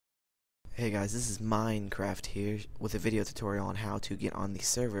Hey guys, this is Minecraft here with a video tutorial on how to get on the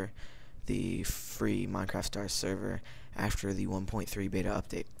server, the free MinecraftStars server after the 1.3 beta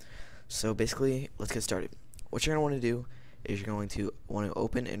update. So basically, let's get started. What you're going to want to do is you're going to want to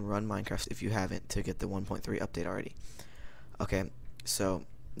open and run Minecraft if you haven't to get the 1.3 update already. Okay, so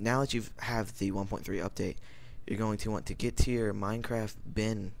now that you have the 1.3 update, you're going to want to get to your Minecraft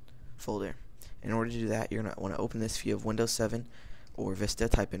bin folder. In order to do that, you're going to want to open this if you have Windows 7 or Vista,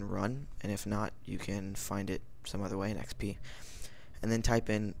 type in run, and if not, you can find it some other way in XP, and then type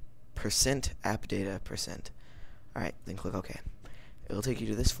in %appdata%. Alright, then click OK. It'll take you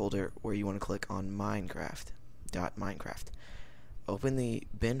to this folder where you want to click on Minecraft.Minecraft. Open the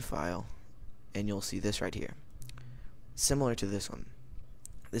bin file and you'll see this right here, similar to this one.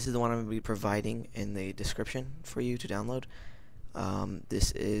 This is the one I'm going to be providing in the description for you to download.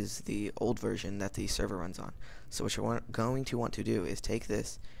 This is the old version that the server runs on. So what you're going to want to do is take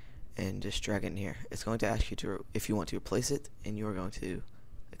this and just drag it in here. It's going to ask you to if you want to replace it, and you are going to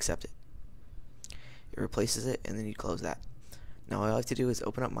accept it. It replaces it, and then you close that. Now all you have to do is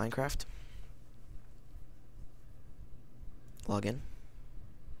open up Minecraft, log in,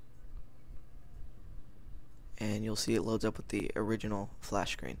 and you'll see it loads up with the original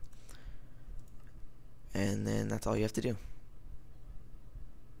flash screen. And then that's all you have to do.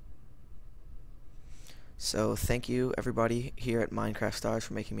 So thank you everybody here at MinecraftStars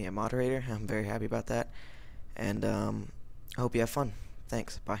for making me a moderator. I'm very happy about that, and I hope you have fun.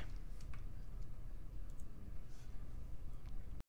 Thanks. Bye.